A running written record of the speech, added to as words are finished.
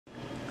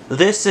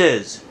This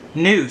is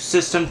new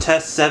System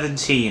Test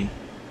 17,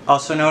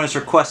 also known as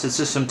Requested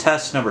System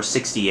Test number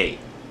 68.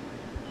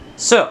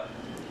 So,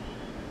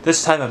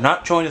 this time I'm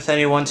not joined with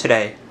anyone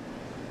today,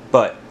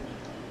 but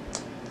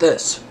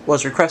this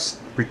was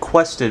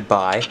requested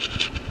by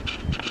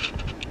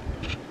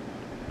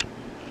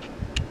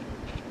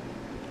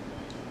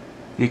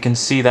you can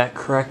see that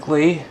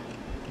correctly.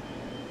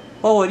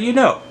 Well, what do you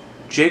know?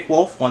 Jake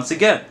Wolf once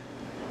again.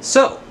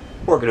 So,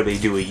 we're going to be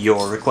doing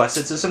your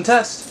requested system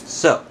test.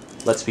 So,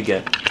 let's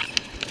begin.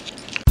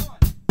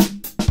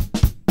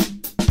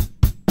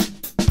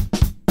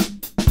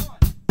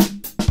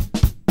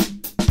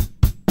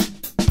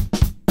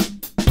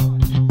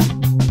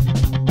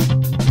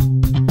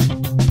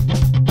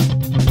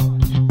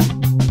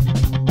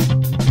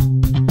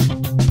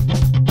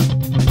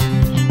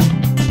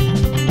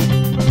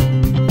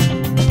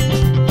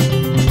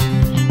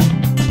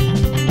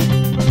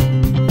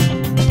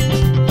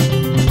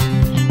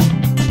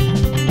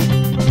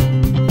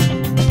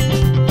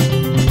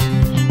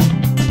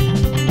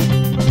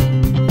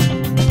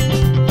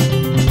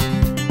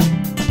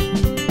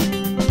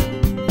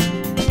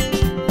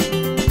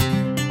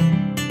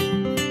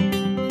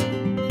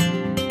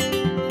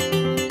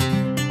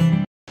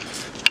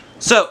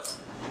 So,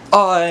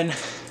 on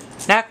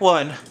NAC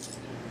 1,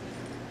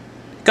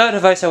 got a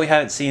device that we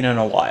haven't seen in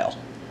a while.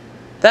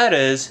 That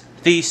is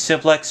the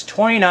Simplex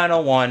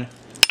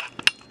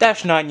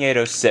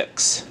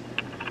 2901-9806.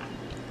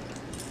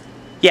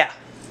 Yeah,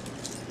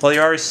 well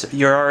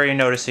you're already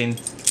noticing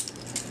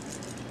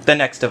the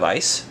next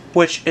device,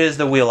 which is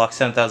the Wheelock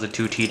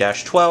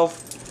 7002T-12,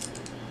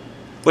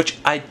 which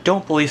I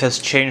don't believe has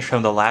changed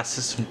from the last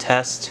system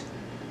test.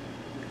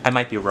 I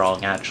might be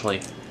wrong,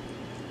 actually.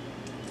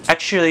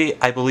 Actually,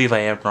 I believe I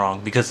am wrong,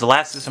 because the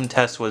last system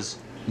test was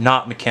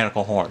not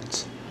mechanical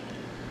horns.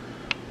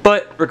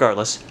 But,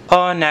 regardless,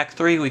 on NAC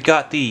 3 we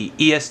got the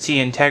EST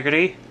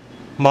Integrity,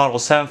 model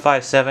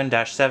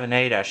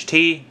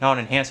 757-7A-T,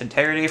 non-enhanced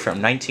integrity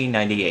from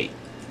 1998.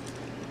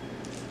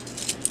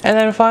 And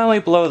then finally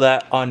below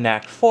that, on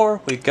NAC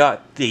 4, we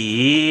got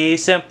the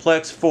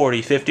Simplex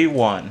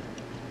 4051.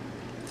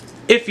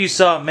 If you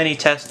saw mini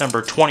test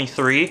number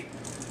 23,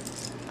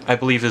 I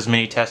believe this is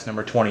mini test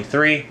number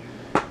 23,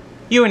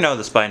 you would know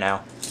this by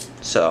now,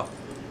 so,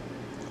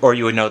 or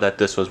you would know that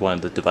this was one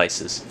of the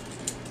devices.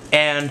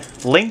 And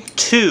linked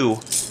to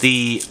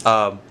the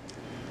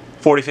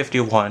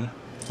 4051,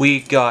 we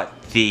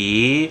got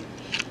the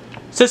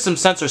System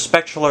Sensor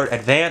Spectral Alert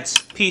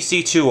Advanced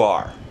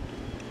PC2R.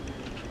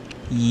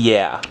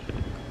 Yeah.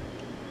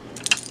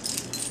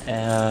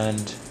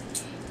 And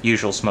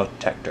usual smoke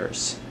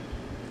detectors.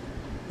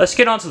 Let's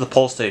get on to the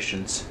pull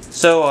stations.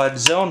 So on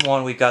Zone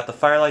 1 we got the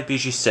Firelight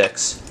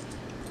BG6,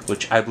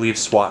 which I believe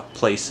swap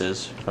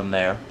places from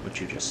there,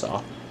 which you just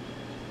saw.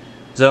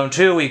 Zone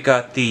 2, we've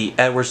got the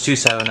Edwards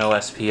 270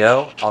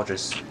 SPO. I'll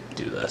just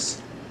do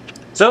this.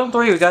 Zone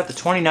 3, we got the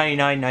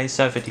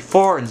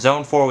 2099-9754, and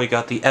Zone 4, we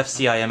got the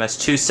FCI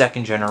MS2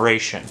 second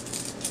generation.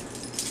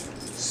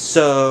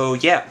 So,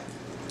 yeah.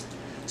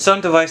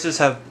 Some devices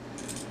have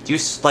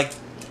used, like,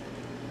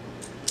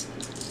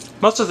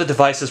 most of the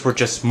devices were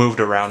just moved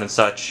around and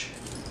such,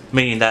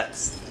 meaning that,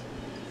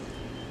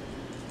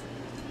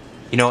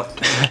 you know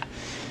what?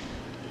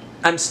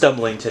 I'm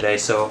stumbling today,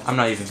 so I'm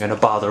not even going to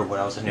bother what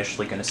I was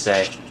initially going to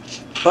say.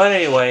 But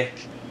anyway,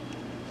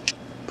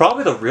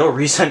 probably the real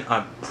reason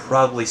I'm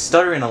probably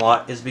stuttering a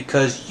lot is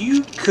because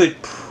you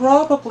could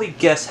probably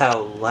guess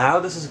how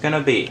loud this is going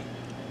to be.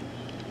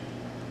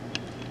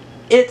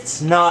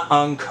 It's not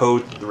on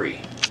code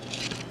 3.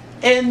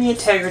 And the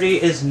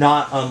integrity is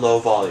not on low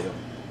volume.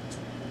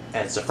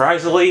 And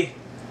surprisingly,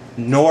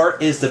 nor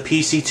is the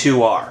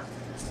PC2R.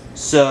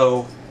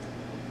 So,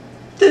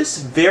 this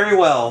very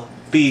well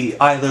be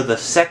either the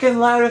second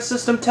loudest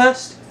system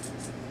test,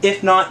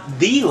 if not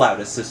the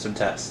loudest system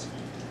test.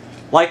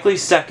 Likely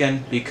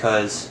second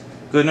because,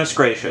 goodness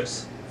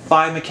gracious,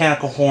 5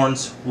 mechanical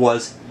horns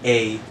was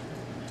a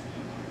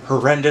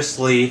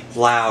horrendously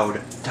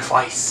loud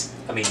device.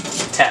 I mean,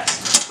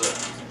 test. Ugh.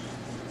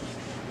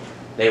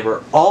 They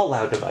were all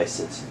loud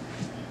devices.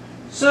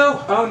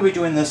 So, I'm going to be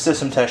doing this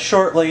system test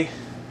shortly,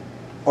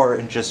 or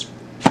in just...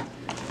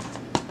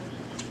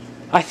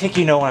 I think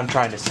you know what I'm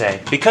trying to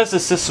say. Because the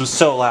system's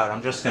so loud,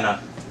 I'm just gonna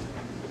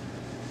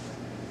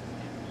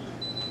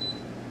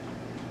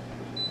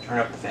turn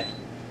up the fan.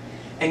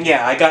 And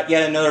yeah, I got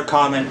yet another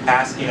comment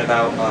asking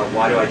about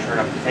why do I turn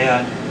up the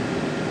fan.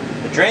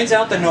 It drains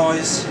out the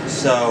noise,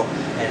 so,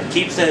 and it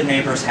keeps the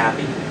neighbors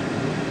happy.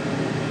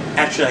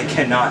 Actually, I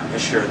cannot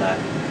assure that.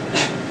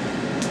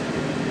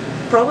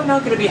 Probably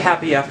not going to be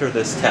happy after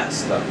this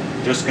test, though.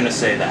 Just gonna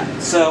say that.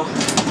 So,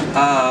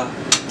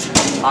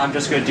 I'm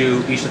just going to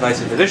do each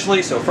device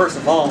individually. So first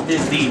of all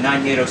is the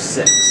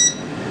 9806.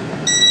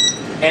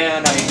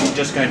 And I'm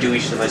just going to do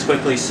each device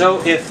quickly.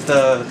 So if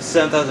the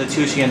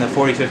 7002T and the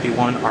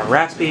 4051 are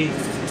raspy,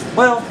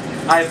 well,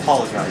 I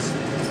apologize.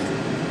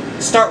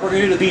 To start, we're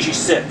going to do the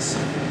BG6.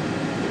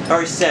 I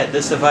already said,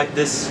 this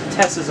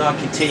test is on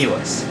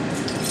continuous.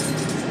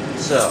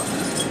 So,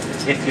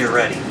 if you're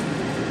ready.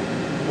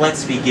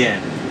 let's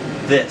begin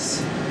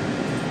this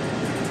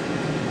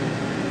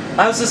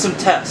loud system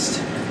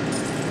test.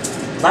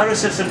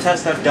 Loudest system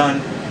test I've done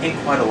in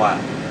quite a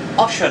while.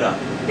 I'll shut up.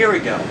 Here we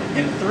go.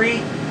 In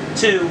 3,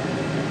 2,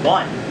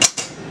 1.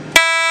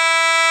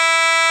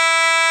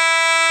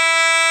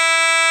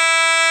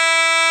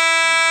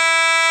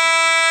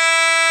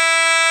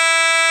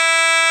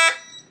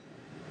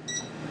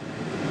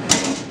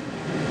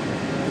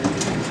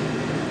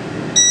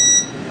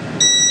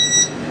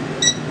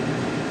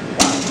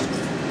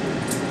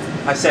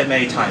 I've said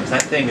many times,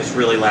 that thing is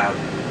really loud.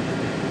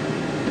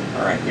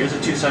 Alright, here's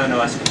a 270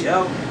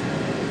 SPO.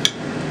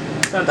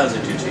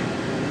 7002T.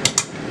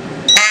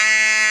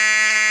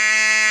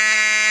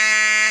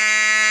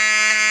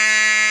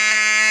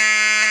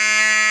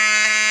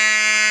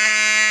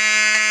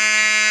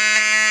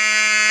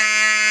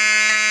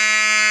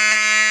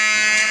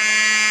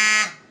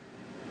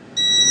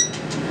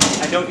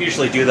 I don't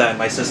usually do that in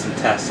my system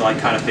test, so I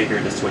kind of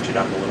figured to switch it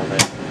up a little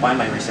bit. Why am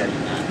I resetting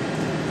that?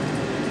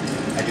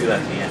 I do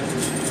that at the end.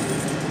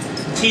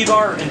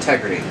 T-bar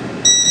integrity.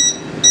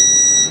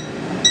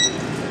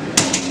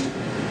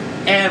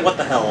 And what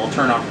the hell, I'll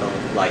turn off the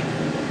light.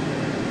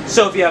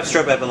 So if you have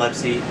strobe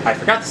epilepsy, I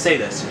forgot to say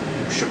this,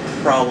 you should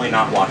probably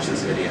not watch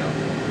this video.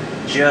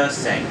 Just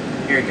saying.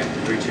 Here you go.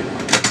 3, 2,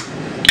 1.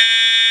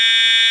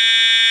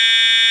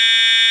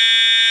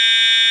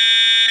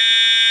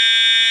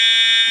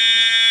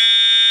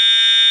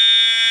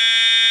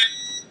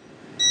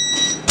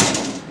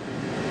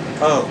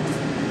 Oh,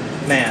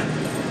 man,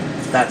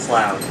 that's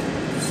loud.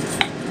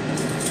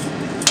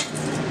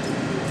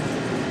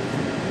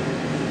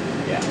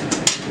 Yeah.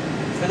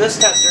 For this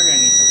test, you're going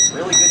to need some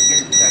really good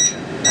hearing protection.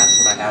 And that's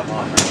what I have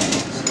on right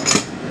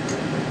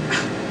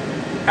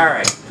now.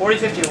 Alright,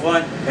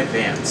 4051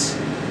 Advance.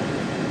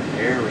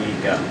 Here we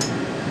go.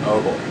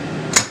 Oh boy.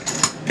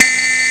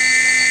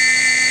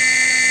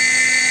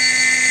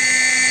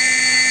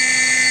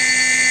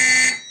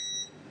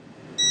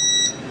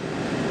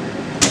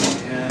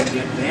 And the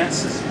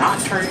Advance is not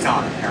turning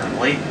on,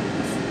 apparently.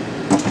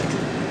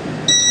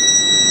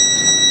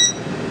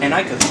 And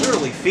I could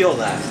literally feel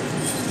that,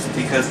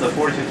 because the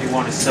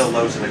 4051 is so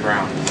low to the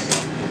ground.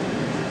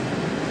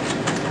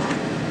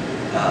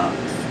 Yeah.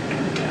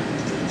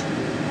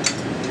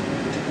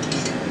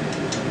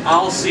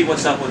 I'll see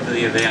what's up with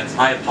the Advance.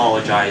 I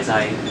apologize.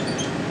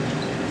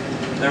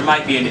 There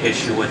might be an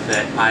issue with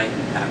it. I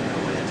have no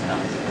way to tell.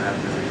 I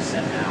have to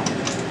reset now.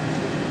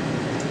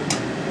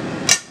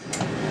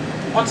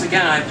 Once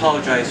again, I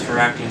apologize for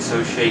acting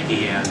so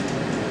shaky and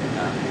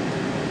I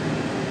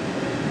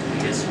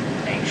guess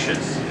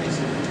anxious.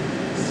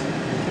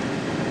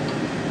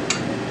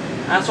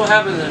 That's what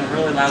happens in a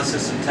really loud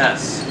system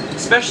test,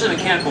 especially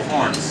mechanical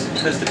horns,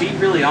 because to be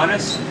really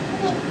honest,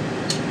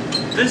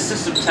 this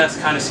system test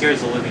kind of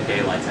scares the living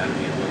daylights out of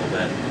me a little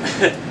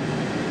bit.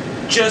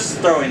 Just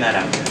throwing that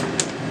out there.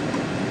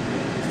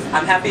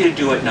 I'm happy to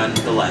do it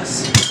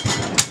nonetheless.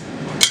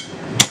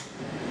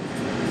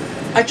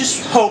 I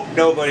just hope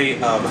nobody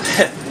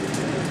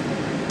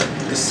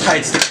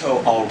decides to go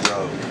all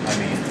rogue. I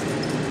mean,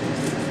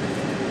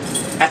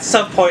 at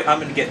some point I'm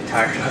going to get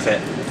tired of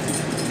it.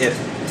 If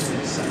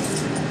so.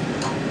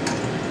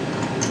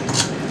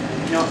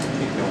 You know,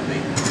 ignore me.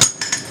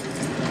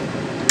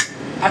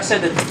 I've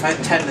said that I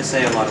tend to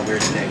say a lot of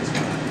weird things,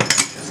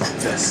 just like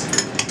this.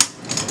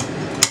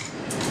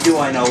 Do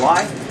I know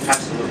why?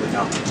 Absolutely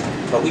not.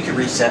 But we can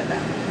reset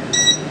now.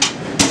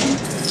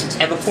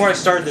 And before I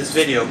started this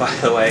video, by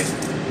the way,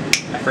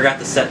 I forgot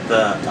to set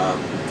the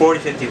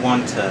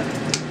 4051 to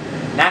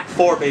NAC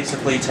 4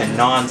 basically to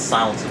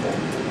non-silenceable.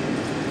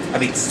 I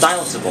mean,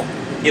 silenceable.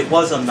 It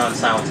was a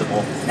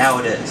non-silenceable, now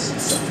it is.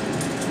 So.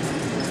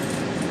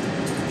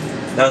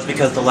 That was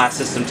because the last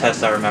system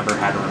test I remember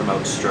had a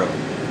remote strobe.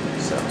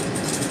 So,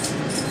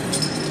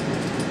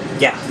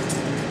 yeah.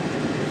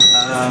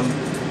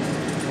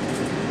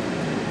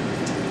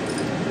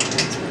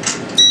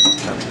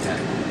 Okay.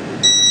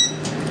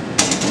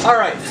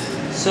 Alright,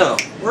 so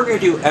we're going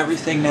to do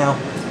everything now.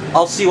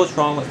 I'll see what's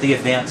wrong with the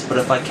Advance, but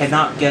if I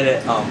cannot get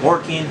it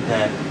working,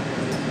 then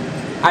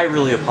I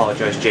really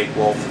apologize, Jake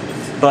Wolf.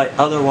 But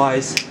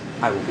otherwise,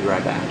 I will be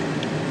right back.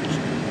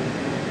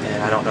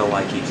 And I don't know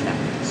why it keeps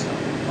happening, so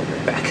I'll be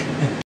right back.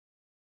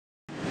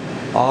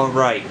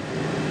 Alright,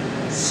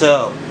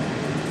 so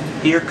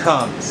here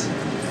comes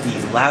the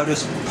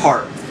loudest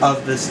part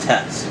of this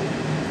test.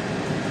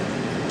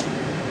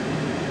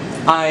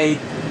 I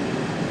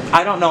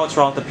don't know what's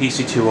wrong with the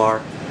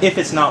PC2R. If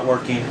it's not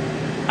working,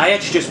 I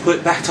actually just put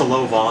it back to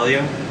low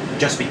volume,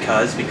 just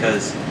because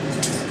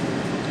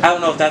I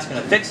don't know if that's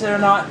going to fix it or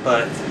not,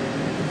 but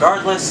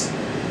regardless,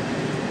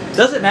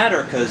 doesn't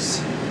matter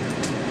because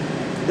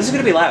this is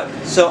going to be loud.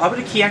 So I'm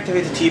going to key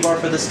activate the T-bar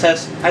for this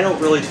test. I don't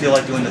really feel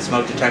like doing the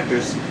smoke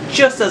detectors,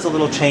 just as a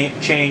little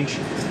change.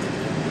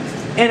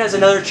 And as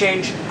another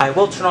change, I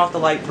will turn off the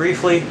light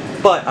briefly,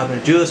 but I'm going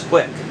to do this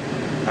quick.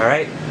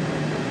 Alright?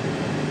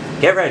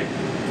 Get ready.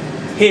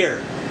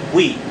 Here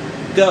we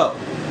go.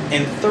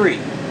 In 3,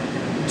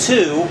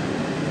 2,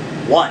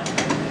 1.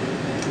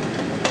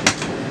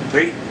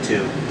 3,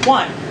 2,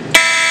 1.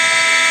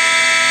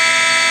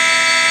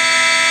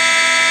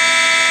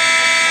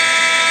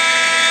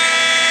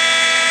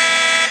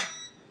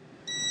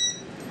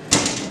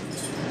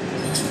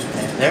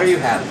 And there you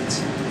have it.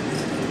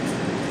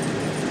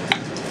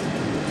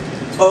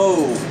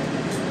 Oh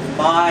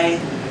my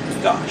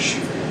gosh.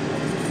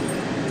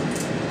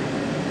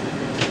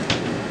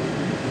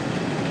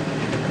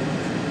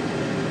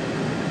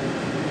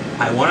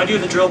 I want to do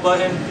the drill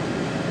button,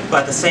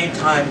 but at the same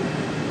time,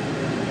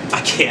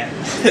 I can't.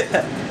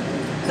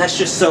 That's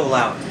just so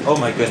loud. Oh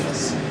my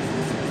goodness.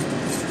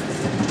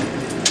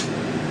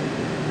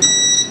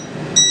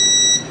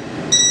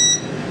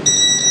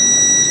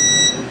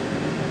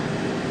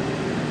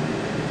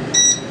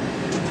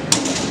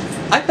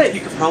 I bet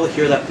you could probably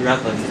hear that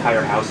throughout the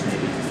entire house,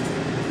 maybe.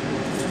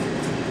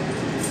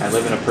 I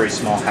live in a pretty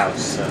small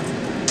house, so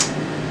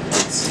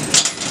it's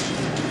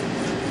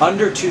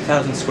under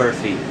 2,000 square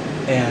feet,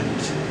 and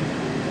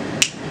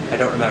I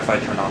don't remember if I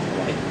turned off the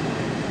light.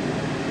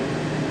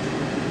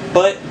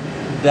 But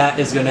that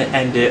is going to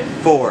end it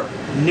for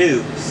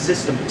new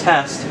System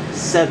Test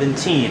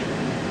 17,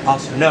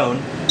 also known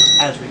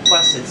as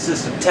Requested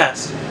System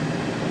Test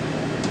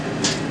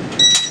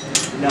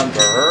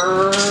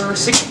number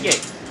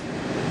 68.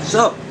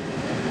 So,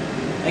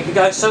 thank you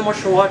guys so much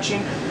for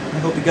watching. I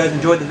hope you guys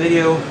enjoyed the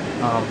video.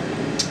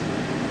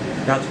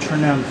 Forgot to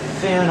turn down the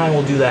fan. I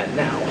will do that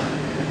now.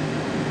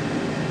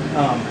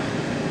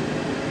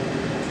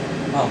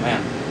 Oh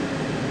man.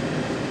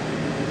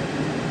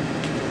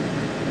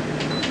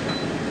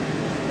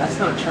 That's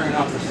not turning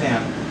off the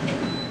fan.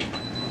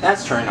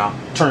 That's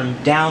turning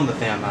down the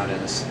fan mount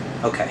is.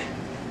 Okay.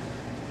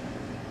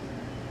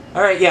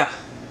 Alright, yeah.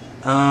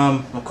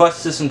 Request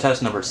System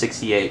Test number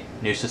 68,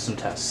 new System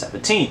Test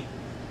 17.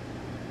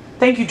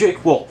 Thank you,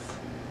 Jake Wolf,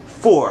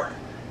 for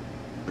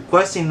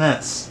requesting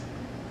this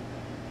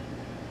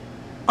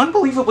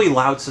unbelievably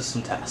loud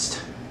system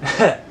test.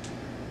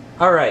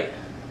 Alright.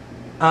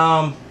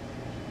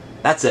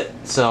 That's it.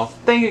 So,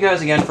 thank you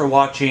guys again for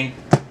watching.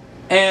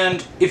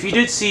 And if you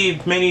did see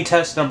mini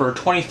test number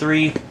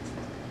 23,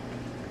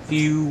 if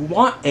you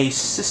want a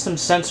system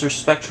sensor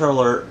spectral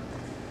alert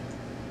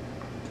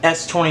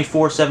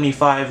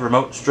S2475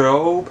 remote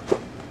strobe,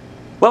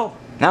 well,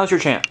 now's your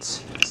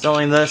chance.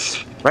 Selling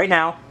this right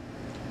now.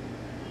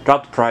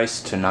 Drop the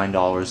price to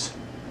 $9.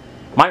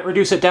 Might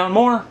reduce it down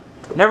more.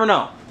 Never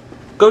know.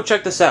 Go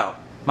check this out.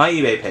 My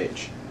eBay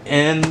page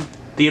in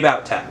the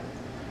About tab.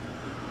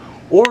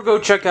 Or go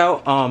check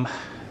out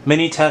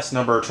mini test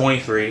number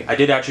 23. I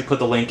did actually put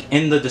the link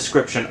in the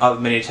description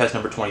of mini test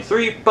number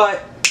 23,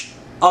 but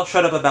I'll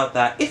shut up about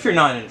that if you're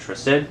not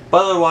interested.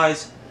 But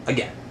otherwise,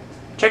 again,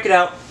 check it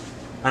out.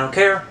 I don't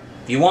care.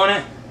 If you want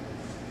it,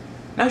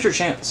 now's your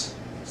chance.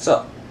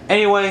 So,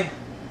 anyway,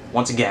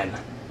 once again,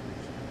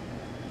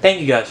 thank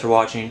you guys for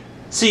watching.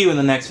 See you in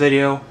the next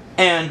video.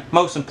 And,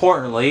 most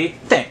importantly,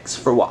 thanks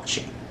for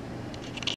watching.